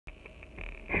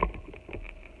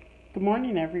Good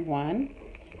morning, everyone.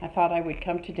 I thought I would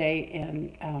come today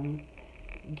and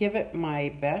give it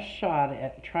my best shot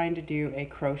at trying to do a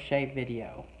crochet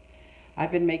video.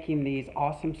 I've been making these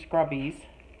awesome scrubbies,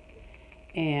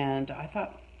 and I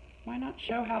thought, why not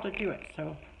show how to do it?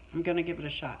 So I'm going to give it a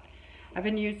shot. I've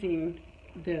been using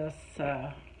this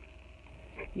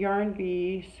Yarn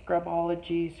Bee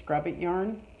scrub-ology scrub it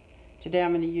yarn. Today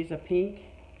I'm going to use a pink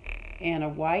and a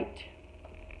white,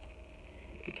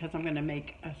 because I'm going to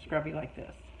make a scrubby like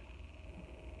this.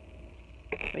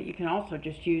 But you can also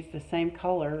just use the same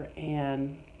color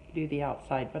and do the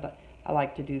outside, but I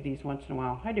like to do these once in a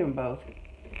while. I do them both.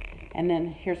 And then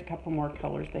here's a couple more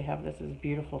colors they have. This is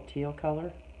beautiful teal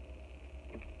color.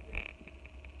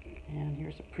 And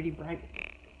here's a pretty bright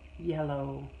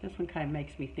yellow. This one kind of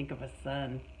makes me think of a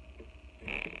sun.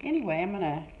 Anyway, I'm going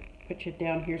to put you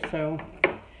down here so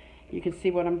you can see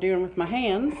what I'm doing with my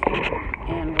hands,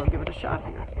 and we'll give it a shot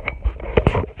here.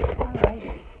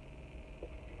 Alrighty.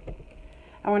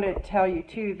 I want to tell you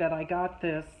too that I got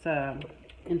this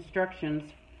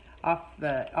instructions off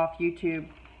YouTube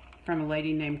from a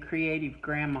lady named Creative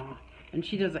Grandma, and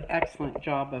she does an excellent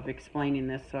job of explaining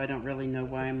this, so I don't really know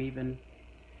why I'm even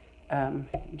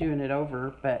doing it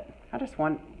over, but I just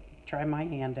want to try my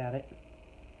hand at it.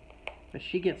 But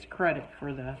she gets credit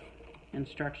for the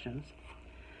instructions.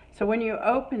 So when you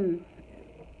open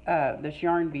this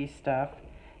Yarn Bee stuff,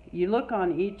 you look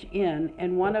on each end,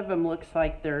 and one of them looks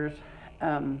like there's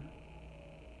some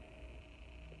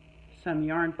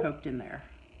yarn poked in there.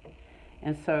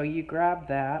 And so you grab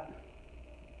that,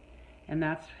 and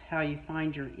that's how you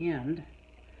find your end.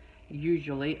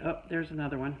 Usually, oh, there's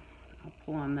another one. I'll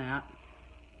pull on that.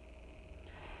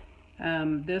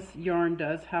 This yarn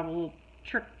does have a little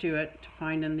trick to it to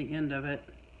find in the end of it.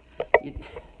 You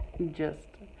just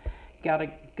gotta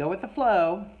go with the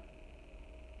flow.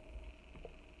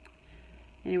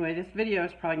 Anyway, this video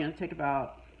is probably going to take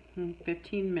about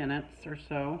 15 minutes or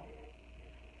so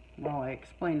while I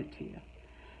explain it to you.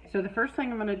 So the first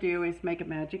thing I'm going to do is make a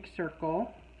magic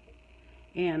circle,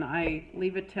 and I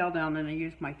leave a tail down, and I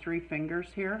use my 3 fingers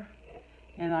here,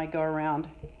 and I go around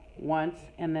once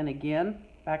and then again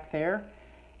back there,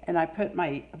 and I put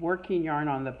my working yarn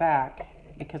on the back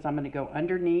because I'm going to go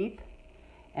underneath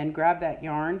and grab that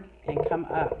yarn and come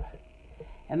up.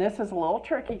 And this is a little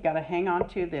tricky. You got to hang on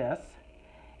to this,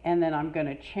 and then I'm going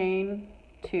to chain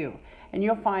 2. And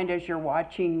you'll find as you're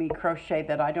watching me crochet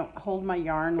that I don't hold my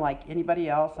yarn like anybody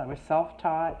else. I was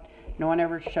self-taught. No one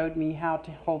ever showed me how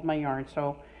to hold my yarn.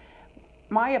 So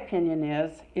my opinion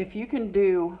is, if you can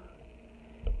do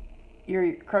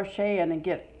your crochet and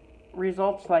get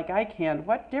results like I can,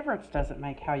 what difference does it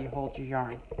make how you hold your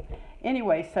yarn?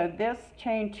 Anyway, so this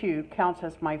chain 2 counts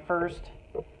as my first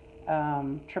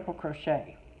triple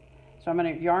crochet. So I'm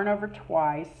going to yarn over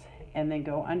twice and then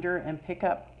go under and pick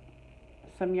up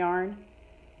some yarn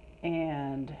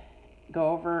and go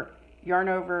over, yarn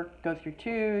over, go through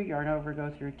 2, yarn over,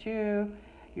 go through 2,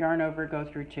 yarn over, go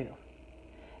through 2.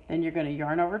 Then you're going to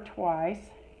yarn over twice,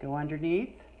 go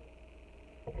underneath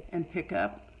and pick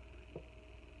up,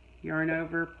 yarn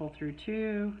over, pull through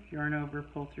 2, yarn over,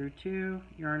 pull through 2,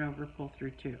 yarn over, pull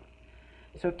through 2.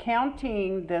 So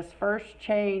counting this first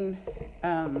chain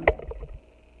 2,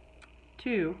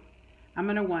 I'm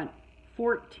going to want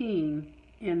 14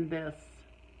 in this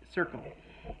circle.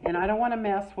 And I don't want to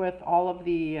mess with all of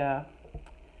the,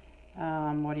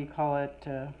 what do you call it?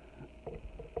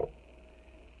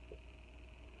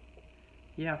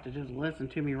 You have to just listen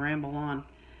to me ramble on.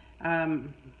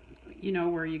 You know,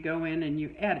 where you go in and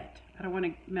you edit. I don't want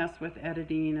to mess with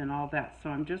editing and all that, so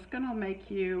I'm just going to make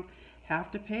you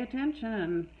have to pay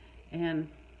attention and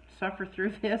suffer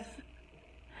through this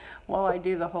while I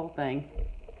do the whole thing.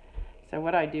 So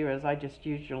what I do is I just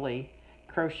usually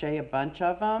crochet a bunch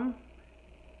of them,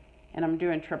 and I'm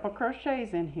doing triple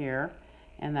crochets in here,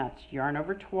 and that's yarn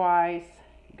over twice,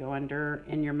 go under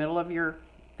in your middle of your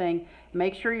thing.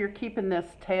 Make sure you're keeping this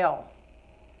tail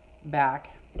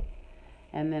back.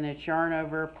 And then it's yarn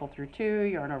over, pull through 2,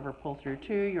 yarn over, pull through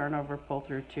 2, yarn over, pull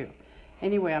through 2.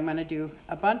 Anyway, I'm going to do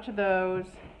a bunch of those,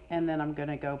 and then I'm going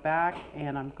to go back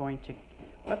and I'm going to,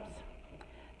 whoops,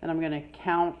 then I'm going to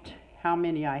count how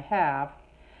many I have,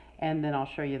 and then I'll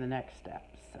show you the next step.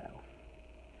 So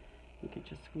you can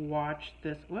just watch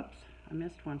this. Whoops, I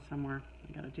missed one somewhere.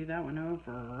 I got to do that one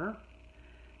over.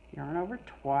 Yarn over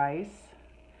twice.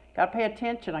 Got to pay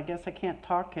attention. I guess I can't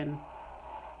talk and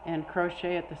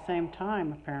crochet at the same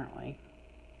time, apparently.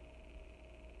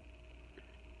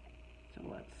 So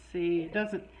let's see. It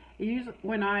doesn't usually,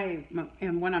 when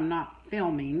I'm not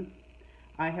filming,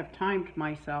 I have timed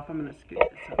myself. I'm going to scoot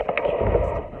this up just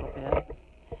a little bit.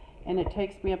 and it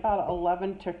takes me about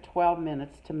 11 to 12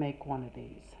 minutes to make one of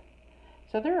these.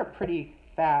 So they're a pretty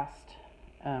fast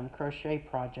crochet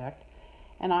project,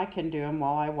 and I can do them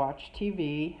while I watch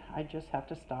TV. I just have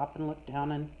to stop and look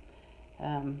down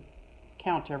and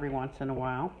count every once in a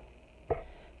while.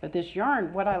 But this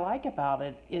yarn, what I like about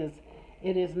it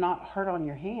is not hard on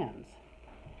your hands.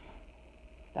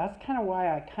 That's kind of why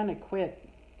I kind of quit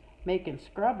making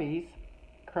scrubbies,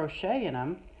 crocheting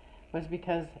them, was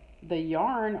because the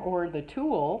yarn or the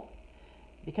tool,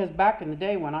 because back in the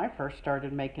day when I first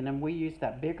started making them, we used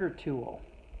that bigger tool.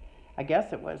 I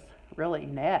guess it was really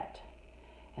net.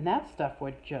 And that stuff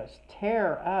would just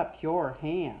tear up your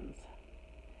hands.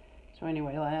 So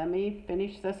anyway, let me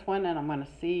finish this one and I'm going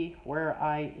to see where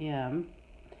I am.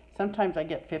 Sometimes I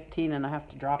get 15 and I have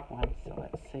to drop one, so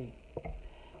let's see.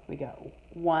 We got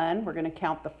 1, we're going to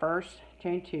count the first,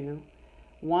 chain 2.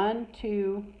 1,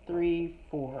 2, 3,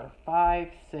 4, 5,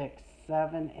 6,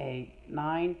 7, 8,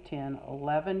 9, 10,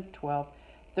 11, 12,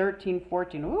 13,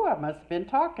 14. Ooh, I must have been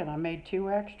talking. I made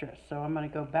 2 extras. So I'm going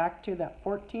to go back to that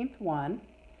 14th one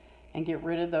and get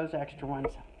rid of those extra ones.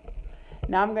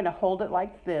 Now I'm going to hold it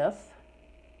like this,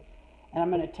 and I'm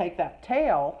going to take that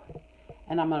tail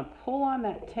and I'm going to pull on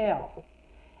that tail.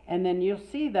 And then you'll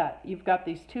see that you've got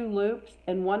these 2 loops,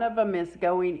 and one of them is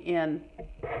going in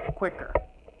quicker,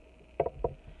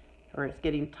 or it's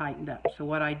getting tightened up. So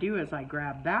what I do is I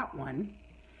grab that one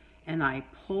and I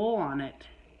pull on it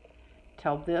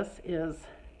till this is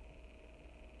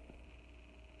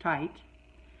tight.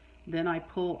 Then I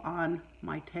pull on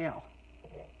my tail,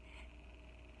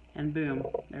 and boom,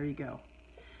 there you go.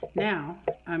 Now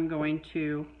I'm going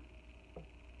to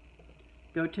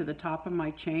go to the top of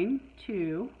my chain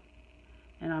 2,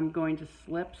 and I'm going to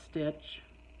slip stitch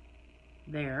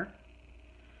there,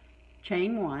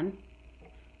 chain 1,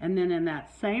 and then in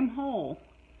that same hole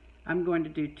I'm going to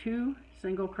do 2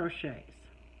 single crochets,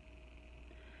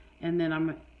 and then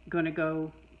I'm going to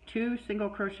go 2 single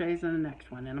crochets in the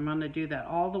next one, and I'm going to do that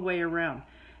all the way around.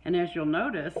 And as you'll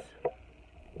notice,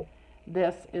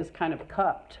 this is kind of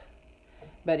cupped,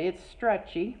 but it's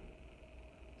stretchy,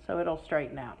 so it'll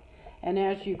straighten out. And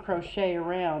as you crochet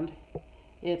around,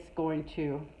 it's going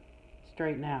to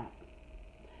straighten out.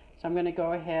 So I'm going to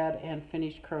go ahead and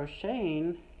finish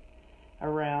crocheting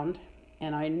around,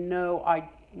 and I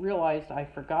realized I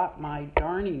forgot my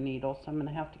darning needle, so I'm going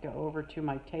to have to go over to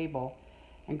my table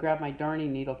and grab my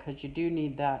darning needle, because you do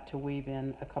need that to weave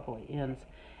in a couple of ends.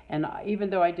 And even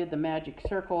though I did the magic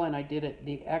circle and I did it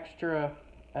the extra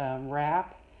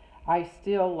wrap, I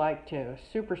still like to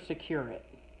super secure it.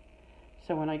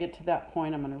 So when I get to that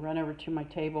point, I'm going to run over to my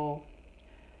table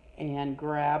and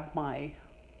grab my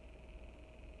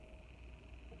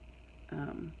I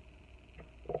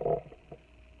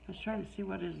was trying to see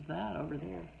what is that over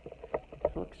there.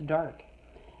 It looks dark.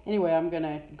 Anyway, I'm going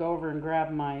to go over and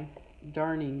grab my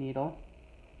darning needle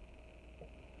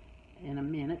in a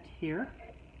minute here.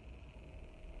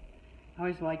 I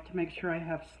always like to make sure I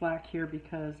have slack here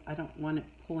because I don't want it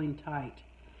pulling tight.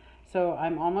 So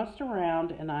I'm almost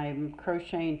around, and I'm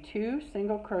crocheting 2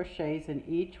 single crochets in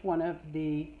each one of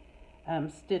the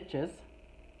stitches.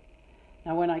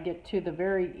 Now when I get to the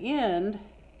very end,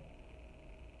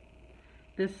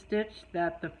 this stitch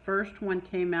that the first one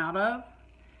came out of,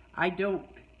 I don't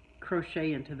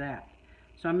crochet into that.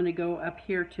 So I'm going to go up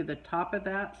here to the top of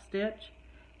that stitch,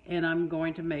 and I'm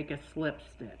going to make a slip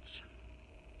stitch.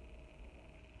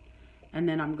 And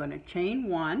then I'm going to chain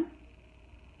 1,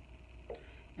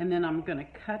 and then I'm going to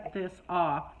cut this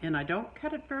off, and I don't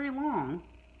cut it very long.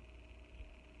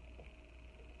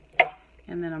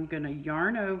 And then I'm going to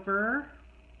yarn over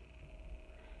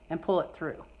and pull it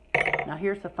through. Now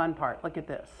here's the fun part. Look at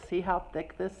this. See how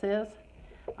thick this is?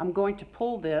 I'm going to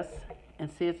pull this,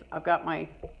 and see, I've got my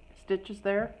stitches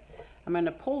there. I'm going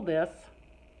to pull this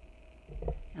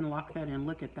and lock that in.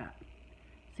 Look at that.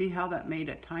 See how that made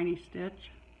a tiny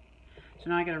stitch? So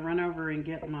now I got to run over and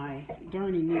get my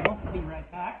darning needle. I'll be right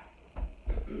back.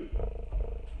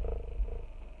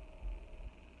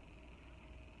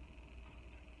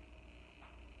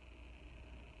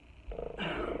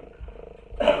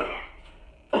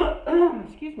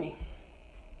 Excuse me.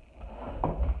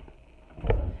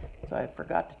 So I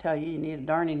forgot to tell you, you need a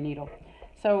darning needle.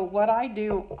 So what I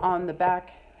do on the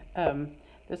back,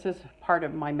 this is part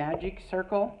of my magic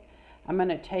circle. I'm going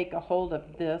to take a hold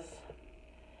of this,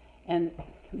 and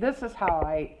this is how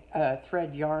I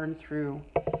thread yarn through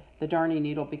the darning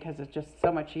needle, because it's just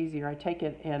so much easier. I take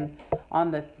it, and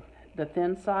on the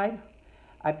thin side,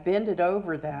 I bend it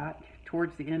over that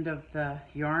towards the end of the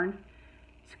yarn,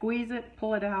 squeeze it,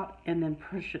 pull it out, and then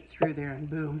push it through there, and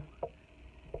boom.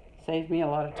 Saves me a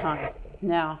lot of time.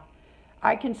 Now,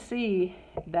 I can see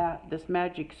that this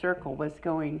magic circle was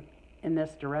going in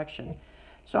this direction.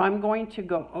 So I'm going to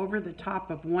go over the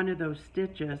top of one of those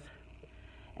stitches,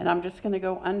 and I'm just going to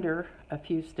go under a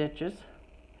few stitches.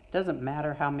 Doesn't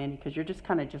matter how many, because you're just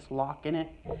kind of just locking it.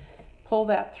 Pull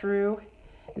that through.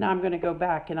 Now I'm going to go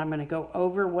back and I'm going to go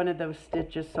over one of those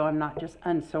stitches so I'm not just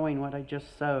unsewing what I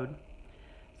just sewed.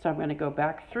 So I'm going to go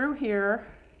back through here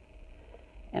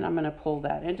and I'm going to pull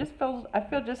that. And just feels,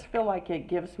 just feel like it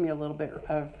gives me a little bit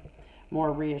of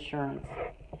more reassurance.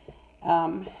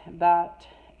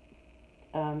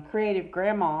 Creative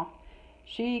Grandma,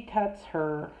 she cuts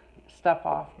her stuff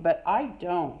off, but I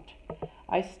don't.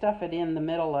 I stuff it in the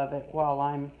middle of it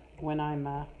when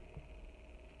I'm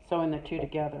sewing the two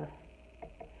together,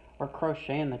 or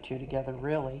crocheting the two together,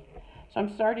 really. So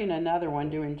I'm starting another one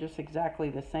doing just exactly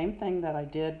the same thing that I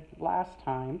did last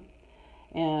time.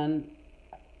 And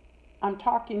I'm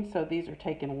talking, so these are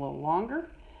taking a little longer,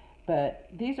 but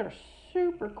these are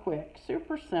super quick,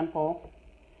 super simple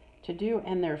to do,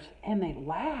 and they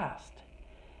last.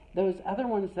 Those other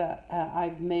ones that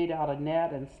I've made out of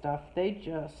net and stuff, they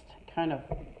just kind of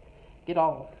get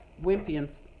all wimpy and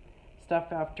stuff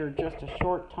after just a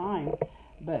short time.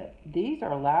 But these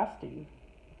are lasting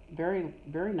very,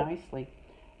 very nicely.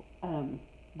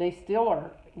 They still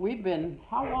are.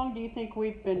 How long do you think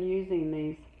we've been using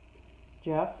these,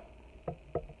 Jeff?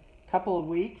 Couple of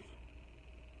weeks?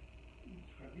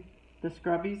 The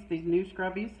scrubbies, these new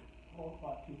scrubbies? Oh,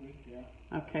 about 2 weeks,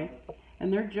 yeah. Okay.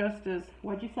 And they're just as,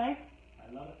 what'd you say?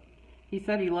 I love it. He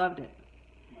said he loved it.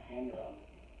 My hand around.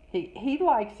 He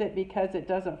likes it because it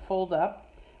doesn't fold up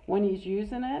when he's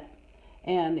using it,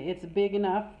 and it's big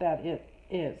enough that it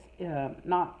is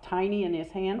not tiny in his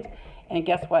hands. And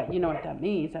guess what? You know what that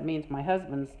means? That means my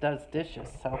husband does dishes.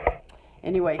 So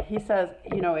anyway, he says,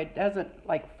 you know, it doesn't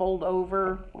like fold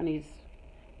over when it's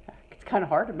kind of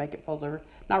hard to make it fold over.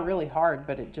 Not really hard,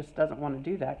 but it just doesn't want to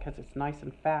do that because it's nice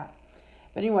and fat.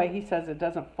 But anyway, he says it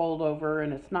doesn't fold over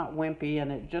and it's not wimpy,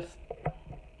 and it just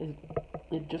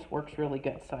works really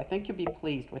good. So I think you'll be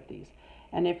pleased with these.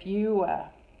 And if you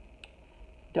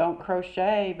don't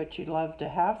crochet but you'd love to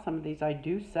have some of these, I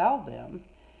do sell them.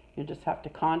 You just have to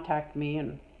contact me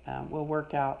and we'll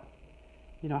work out,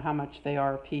 you know, how much they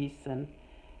are a piece and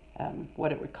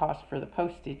what it would cost for the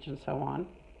postage and so on.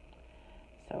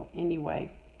 So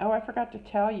anyway, oh, I forgot to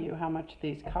tell you how much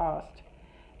these cost.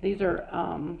 These are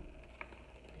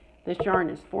this yarn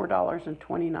is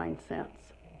 $4.29.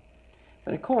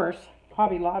 But of course,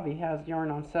 Hobby Lobby has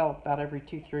yarn on sale about every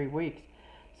 2-3 weeks.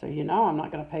 So you know I'm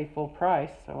not going to pay full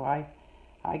price, so I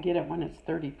get it when it's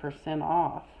 30%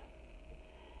 off.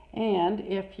 And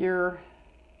if you're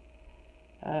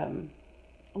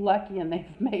lucky and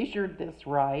they've measured this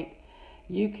right,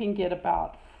 you can get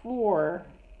about 4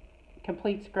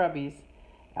 complete scrubbies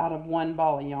out of 1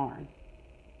 ball of yarn.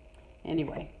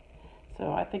 Anyway,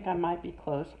 so I think I might be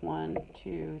close. 1,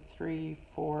 2, 3,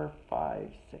 4, 5,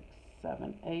 6,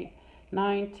 7, 8,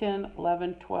 9, 10,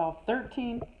 11, 12,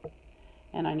 13.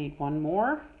 And I need one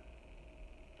more.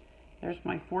 There's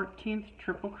my 14th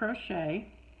triple crochet.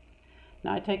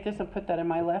 Now I take this and put that in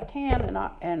my left hand,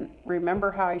 and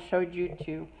remember how I showed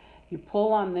you you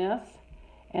pull on this,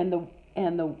 and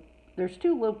there's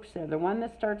 2 loops there. The one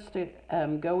that starts to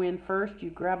go in first, you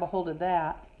grab a hold of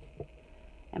that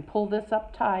and pull this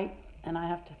up tight, and I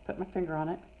have to put my finger on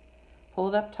it. Pull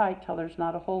it up tight till there's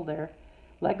not a hole there.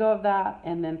 Let go of that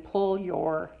and then pull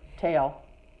your tail.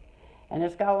 And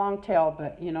it's got a long tail,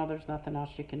 but you know there's nothing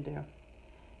else you can do.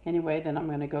 Anyway, then I'm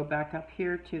going to go back up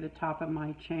here to the top of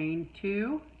my chain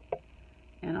 2,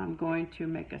 and I'm going to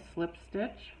make a slip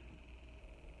stitch,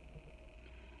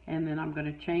 and then I'm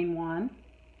going to chain 1,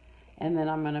 and then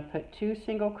I'm going to put 2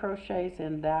 single crochets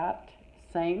in that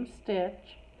same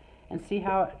stitch, and see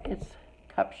how it's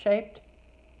cup shaped.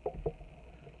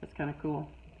 It's kind of cool.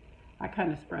 I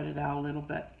kind of spread it out a little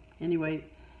bit. Anyway,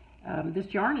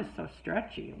 this yarn is so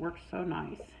stretchy. It works so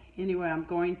nice. Anyway,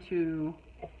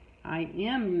 I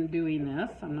am doing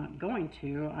this. I'm not going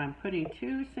to. I'm putting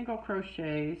 2 single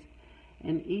crochets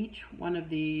in each one of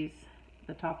these,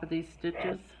 the top of these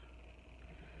stitches.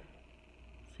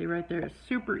 See right there? It's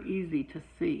super easy to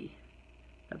see.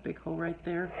 That big hole right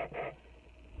there.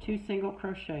 2 single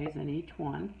crochets in each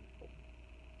one.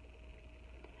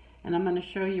 And I'm going to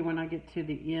show you when I get to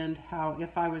the end how,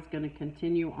 if I was going to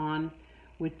continue on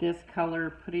with this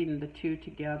color, putting the 2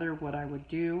 together, what I would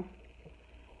do.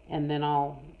 And then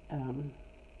I'll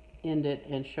end it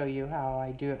and show you how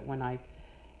I do it when I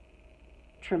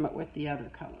trim it with the other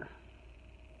color.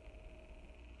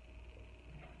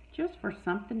 Just for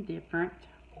something different.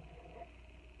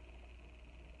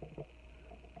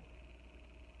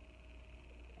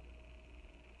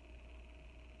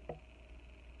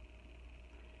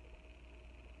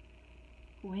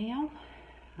 Well,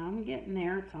 I'm getting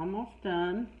there. It's almost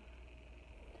done.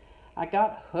 I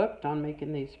got hooked on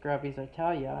making these scrubbies, I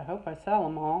tell you. I hope I sell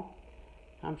them all.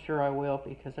 I'm sure I will,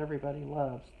 because everybody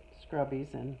loves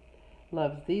scrubbies and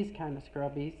loves these kind of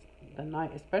scrubbies,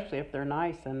 especially if they're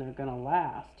nice and they're going to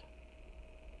last.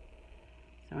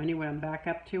 So anyway, I'm back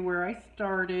up to where I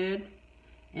started,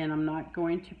 and I'm not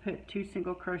going to put 2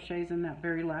 single crochets in that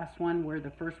very last one where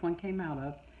the first one came out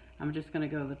of. I'm just going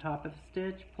to go to the top of the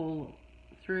stitch, pull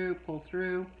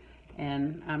through,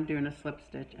 and I'm doing a slip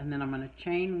stitch, and then I'm going to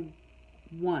chain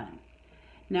 1.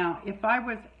 Now, if I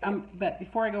was, but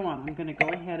before I go on, I'm going to go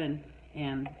ahead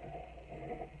and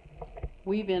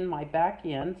weave in my back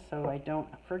end so I don't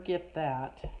forget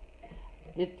that.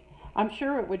 I'm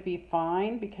sure it would be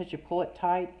fine because you pull it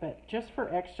tight, but just for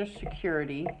extra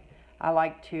security, I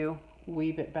like to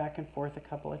weave it back and forth a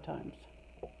couple of times.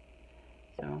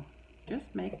 So just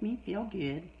make me feel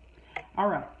good. All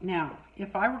right, now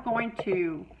if I were going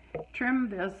to trim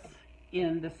this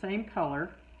in the same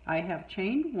color, I have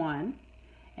chained 1,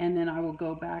 and then I will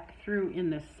go back through in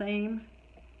the same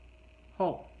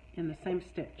hole, in the same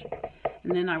stitch.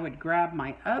 And then I would grab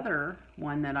my other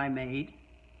one that I made,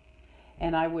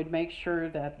 and I would make sure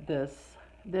that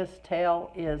this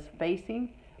tail is facing,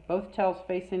 both tails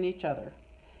facing each other,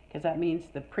 because that means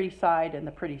the pretty side and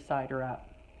the pretty side are up.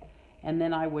 And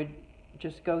then I would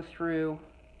just go through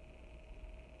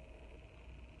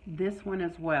this one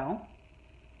as well,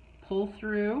 pull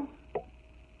through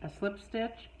a slip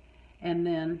stitch, and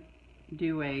then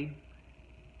do a,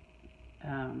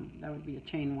 that would be a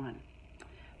chain 1.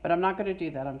 But I'm not going to do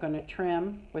that. I'm going to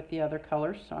trim with the other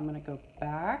colors. So I'm going to go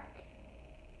back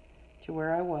to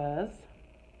where I was,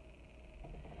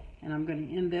 and I'm going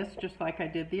to end this just like I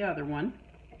did the other one.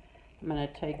 I'm going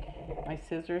to take my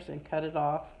scissors and cut it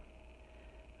off.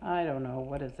 I don't know,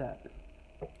 what is that?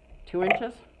 2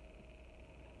 inches?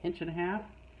 1.5 inches.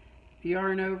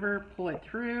 Yarn over, pull it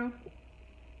through,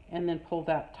 and then pull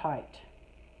that tight.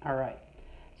 All right.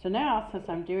 So now, since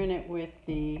I'm doing it with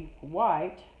the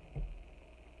white,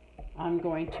 I'm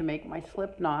going to make my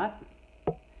slip knot,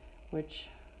 which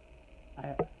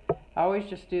I always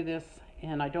just do this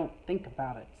and I don't think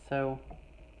about it. So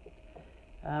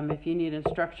if you need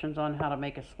instructions on how to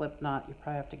make a slip knot, you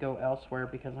probably have to go elsewhere,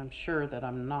 because I'm sure that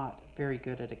I'm not very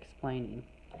good at explaining.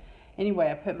 Anyway,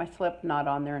 I put my slip knot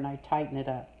on there and I tighten it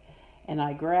up. And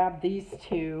I grab these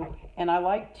 2, and I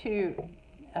like to,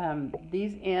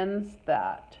 these ends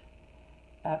that,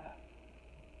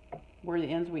 were the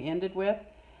ends we ended with,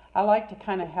 I like to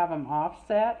kind of have them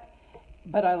offset,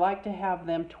 but I like to have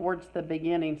them towards the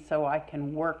beginning so I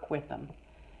can work with them.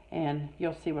 And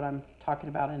you'll see what I'm talking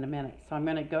about in a minute. So I'm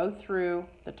going to go through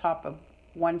the top of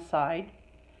one side,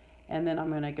 and then I'm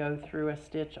going to go through a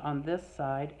stitch on this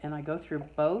side, and I go through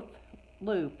both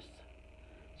loops.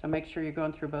 So make sure you're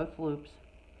going through both loops.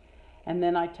 And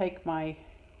then I take my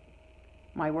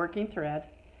working thread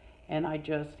and I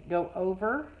just go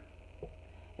over.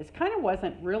 It kind of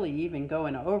wasn't really even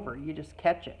going over, you just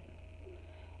catch it.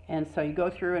 And so you go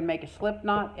through and make a slip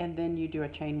knot, and then you do a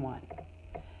chain 1.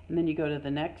 And then you go to the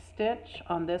next stitch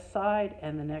on this side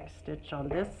and the next stitch on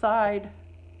this side,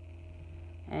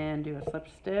 and do a slip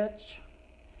stitch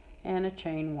and a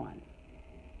chain 1.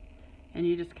 And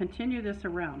you just continue this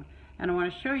around. And I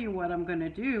want to show you what I'm going to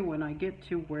do when I get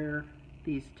to where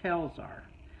these tails are.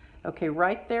 Okay,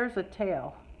 right there's a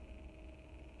tail.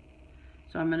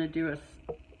 So I'm going to do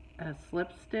a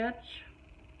slip stitch.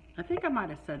 I think I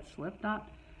might have said slip knot.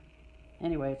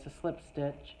 Anyway, it's a slip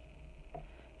stitch.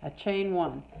 A chain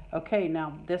 1. Okay,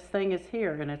 now this thing is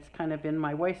here and it's kind of in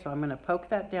my way, so I'm going to poke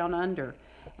that down under.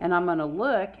 And I'm going to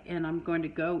look, and I'm going to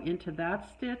go into that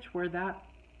stitch where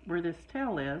this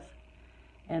tail is,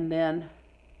 and then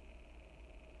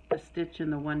a stitch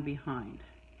in the one behind.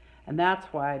 And that's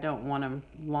why I don't want them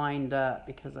lined up,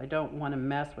 because I don't want to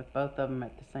mess with both of them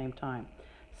at the same time.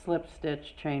 Slip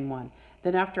stitch, chain 1.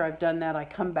 Then after I've done that, I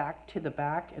come back to the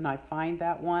back and I find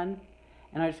that one,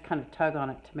 and I just kind of tug on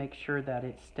it to make sure that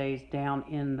it stays down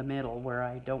in the middle where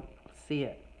I don't see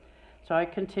it. So I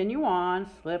continue on,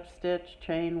 slip stitch,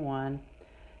 chain 1,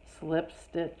 slip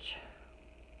stitch,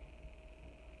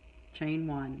 chain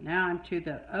 1. Now I'm to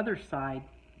the other side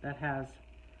that has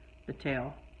the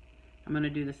tail. I'm going to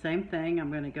do the same thing. I'm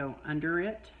going to go under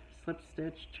it, slip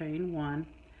stitch, chain 1.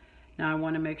 Now I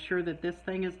want to make sure that this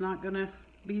thing is not going to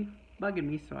be bugging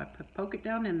me, so I poke it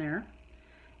down in there,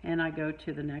 and I go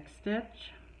to the next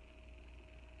stitch,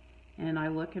 and I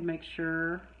look and make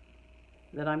sure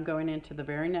that I'm going into the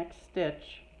very next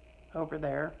stitch over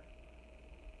there.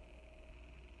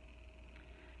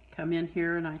 Come in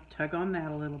here and I tug on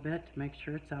that a little bit to make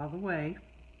sure it's out of the way.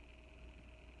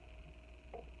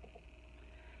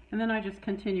 And then I just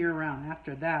continue around.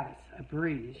 After that, it's a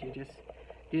breeze. You just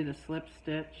do the slip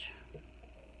stitch,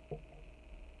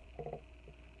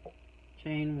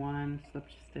 chain one, slip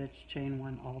stitch, chain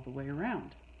one, all the way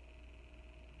around.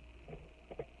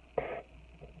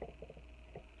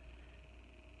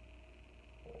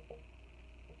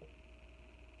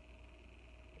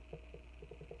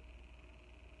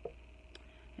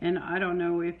 And I don't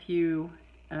know if you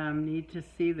need to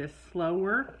see this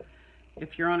slower.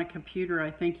 If you're on a computer,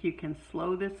 I think you can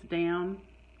slow this down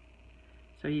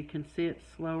so you can see it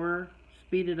slower,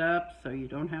 speed it up so you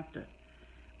don't have to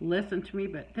listen to me.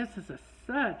 But this is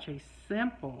such a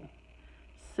simple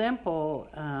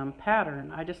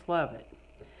pattern. I just love it.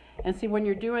 And see, when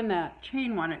you're doing that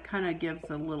chain one, it kind of gives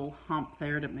a little hump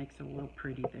there that makes it a little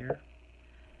pretty there.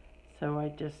 So I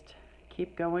just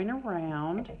keep going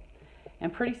around.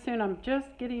 And pretty soon I'm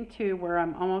just getting to where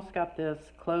I'm almost got this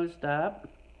closed up.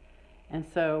 And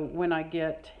so when I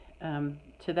get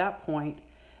to that point,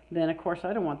 then of course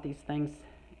I don't want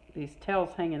these tails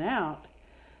hanging out.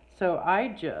 So I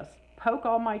just poke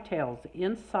all my tails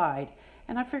inside,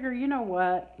 and I figure, you know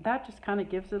what, that just kind of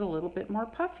gives it a little bit more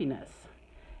puffiness.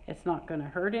 It's not going to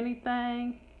hurt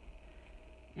anything.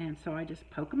 And so I just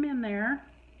poke them in there,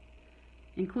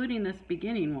 including this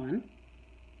beginning one.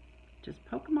 Just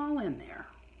poke them all in there.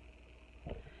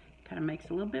 Kind of makes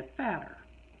it a little bit fatter.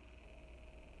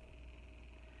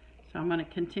 So I'm going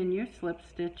to continue slip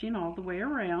stitching all the way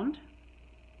around.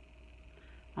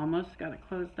 Almost got it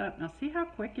closed up. Now see how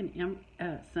quick and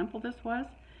simple this was?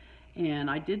 And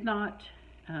I did not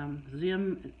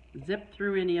zip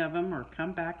through any of them or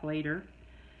come back later.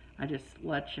 I just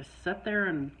let you sit there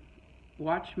and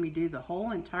watch me do the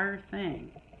whole entire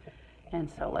thing. And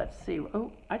so let's see.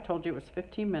 Oh, I told you it was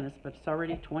 15 minutes, but it's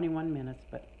already 21 minutes.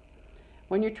 But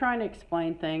when you're trying to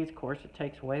explain things, of course, it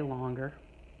takes way longer.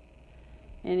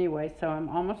 Anyway, so I'm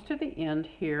almost to the end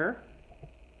here.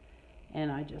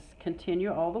 And I just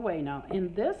continue all the way. Now,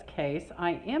 in this case,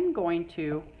 I am going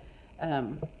to,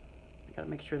 I gotta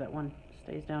make sure that one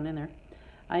stays down in there.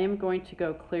 I am going to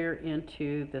go clear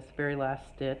into this very last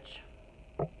stitch.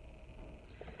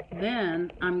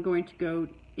 Then I'm going to go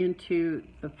into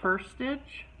the first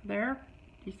stitch there.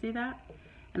 Do you see that?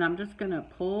 And I'm just going to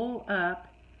pull up,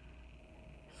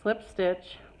 slip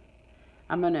stitch.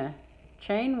 I'm going to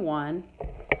chain one,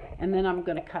 and then I'm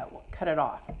going to cut it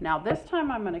off. Now this time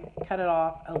I'm going to cut it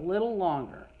off a little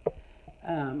longer,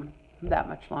 that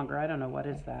much longer. I don't know, what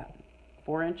is that,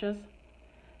 4 inches? So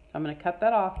I'm going to cut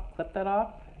that off, clip that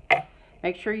off.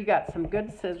 Make sure you got some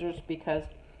good scissors, because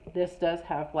this does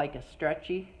have like a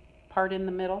stretchy part in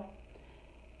the middle,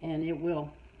 and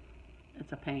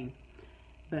it's a pain,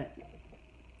 but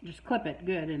just clip it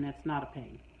good and it's not a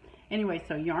pain. Anyway,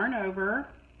 so yarn over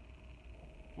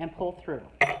and pull through,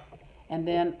 and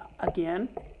then again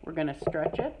we're going to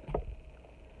stretch it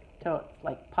till it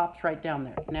like pops right down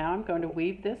there. Now I'm going to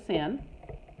weave this in,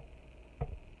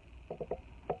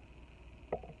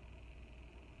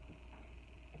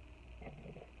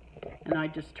 and I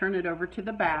just turn it over to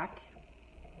the back,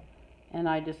 and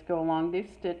I just go along these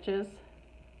stitches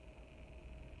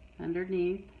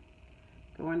underneath,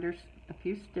 go under a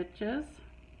few stitches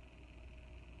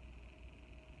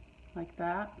like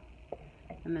that,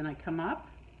 and then I come up,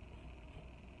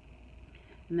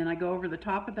 and then I go over the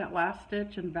top of that last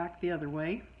stitch and back the other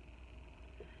way,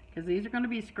 because these are going to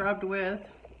be scrubbed with,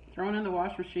 thrown in the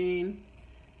wash machine,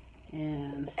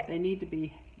 and they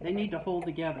need to hold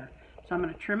together. So I'm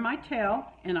going to trim my tail,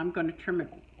 and I'm going to trim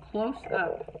it close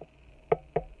up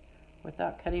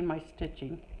without cutting my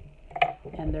stitching.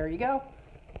 And there you go.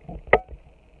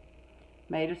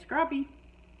 Made a scrubby.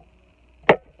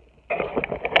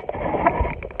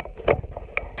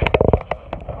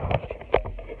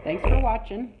 Thanks for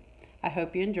watching. I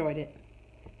hope you enjoyed it.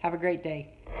 Have a great day.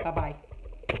 Bye-bye.